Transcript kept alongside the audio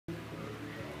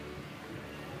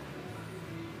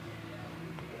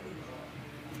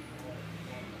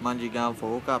Mungie going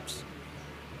for hookups.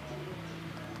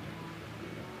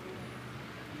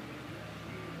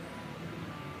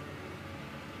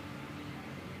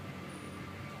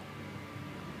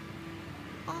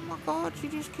 Oh my god, she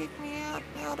just kicked me out.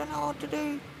 Now I don't know what to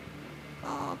do.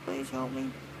 Oh, please help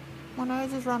me. My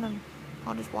nose is running.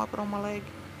 I'll just wipe it on my leg.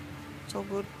 It's all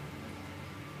good.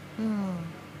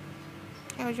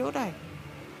 How was your day?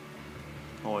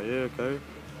 Oh yeah, okay.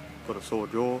 Got a sore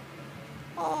jaw.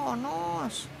 Oh,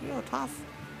 nice. You're tough.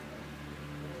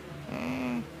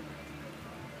 Yeah.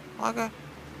 Okay.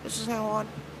 This is how I'd...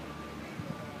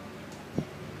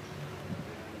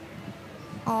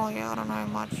 Oh, yeah, I don't know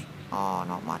much. Oh,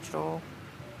 not much at all.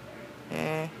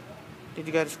 Yeah. Did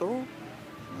you go to school?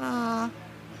 Nah.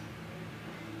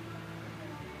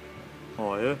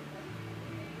 Oh yeah?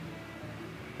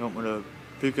 You want me to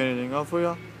pick anything up for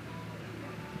you?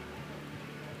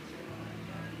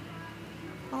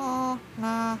 Oh,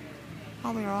 nah.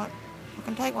 I'll be right. I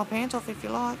can take my pants off if you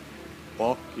like.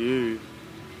 Fuck you.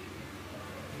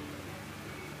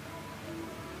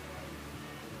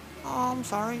 Oh, I'm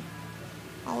sorry.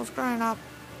 I was growing up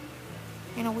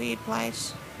in a weird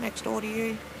place next door to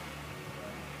you.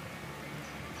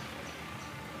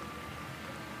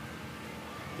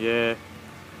 Yeah.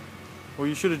 Well,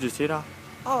 you should have just hit her.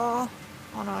 Oh,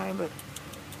 I know, but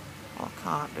I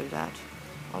can't do that.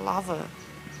 I love her.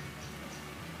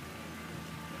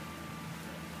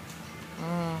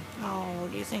 Oh,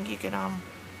 do you think you could,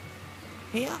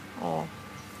 here? Or...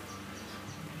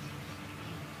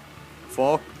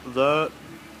 Fuck that.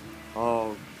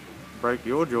 I'll break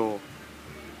your jaw.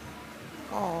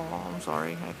 Oh, I'm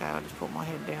sorry. Okay, I'll just put my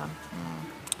head down.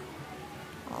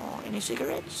 Oh, any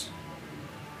cigarettes?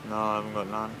 No, I haven't got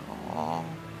none. Oh.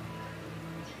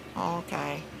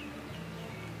 Okay.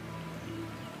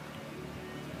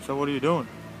 So what are you doing?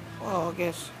 Well, I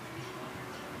guess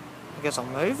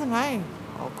I'm moving, hey?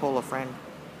 I'll call a friend.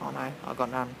 Oh no, I got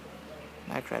none.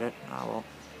 No credit. Oh well.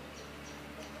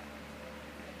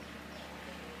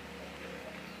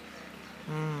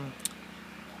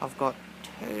 I've got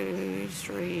 $2,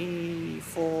 $3,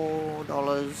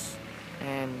 $4,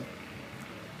 and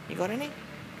you got any?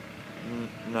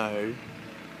 No.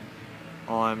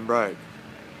 I'm broke.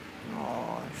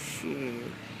 Oh shit.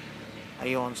 Are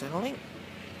you on Centrelink?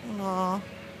 No.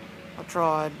 I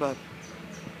tried, but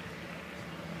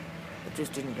it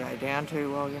just didn't go down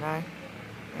too well, you know?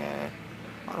 Yeah.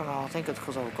 I don't know, I think it's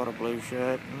because I've got a blue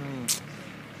shirt.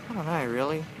 I don't know,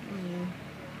 really.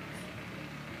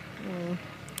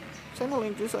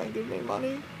 Centrelink just ain't give me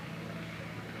money.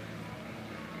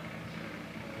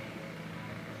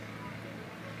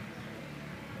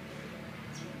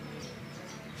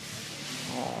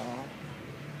 Oh,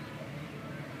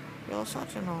 you're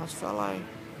such a nice fellow.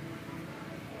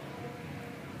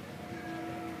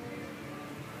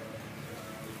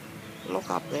 Look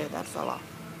up there, that fella.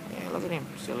 Yeah, look at him,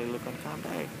 silly looking cunt,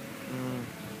 eh?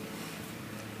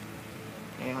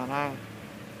 Yeah, I know.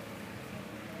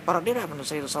 But I did happen to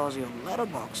see the size of your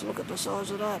letterbox. Look at the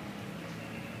size of that.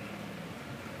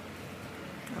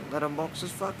 That letterbox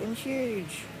is fucking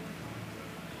huge.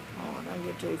 Oh, don't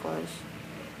get too close.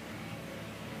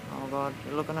 Oh god,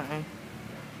 you're looking at me.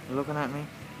 You're looking at me.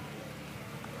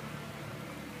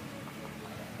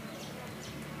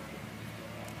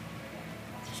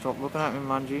 Stop looking at me,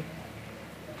 Mungie.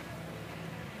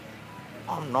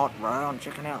 I'm not, bro. I'm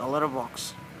checking out the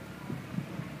letterbox.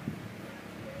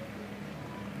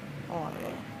 Oh,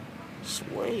 yeah.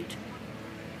 Sweet.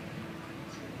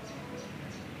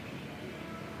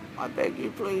 I beg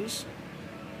you, please.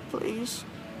 Please.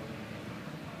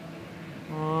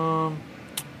 I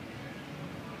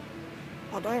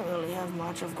don't really have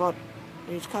much. I've got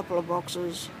these couple of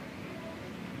boxes.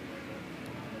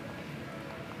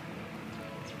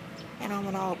 And I'm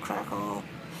an old crachwhore.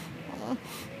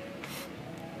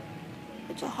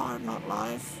 It's a hard knock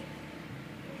life.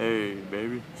 Hey,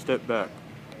 baby, step back.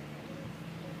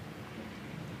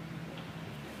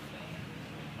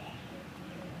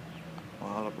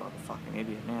 Well, I look like a fucking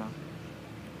idiot now.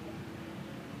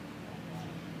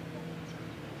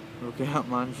 Look out,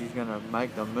 man, she's gonna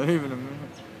make the move in a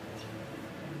minute.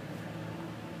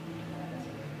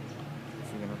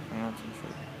 She's gonna pounce and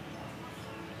shit.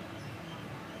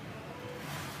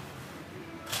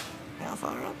 How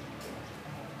far up?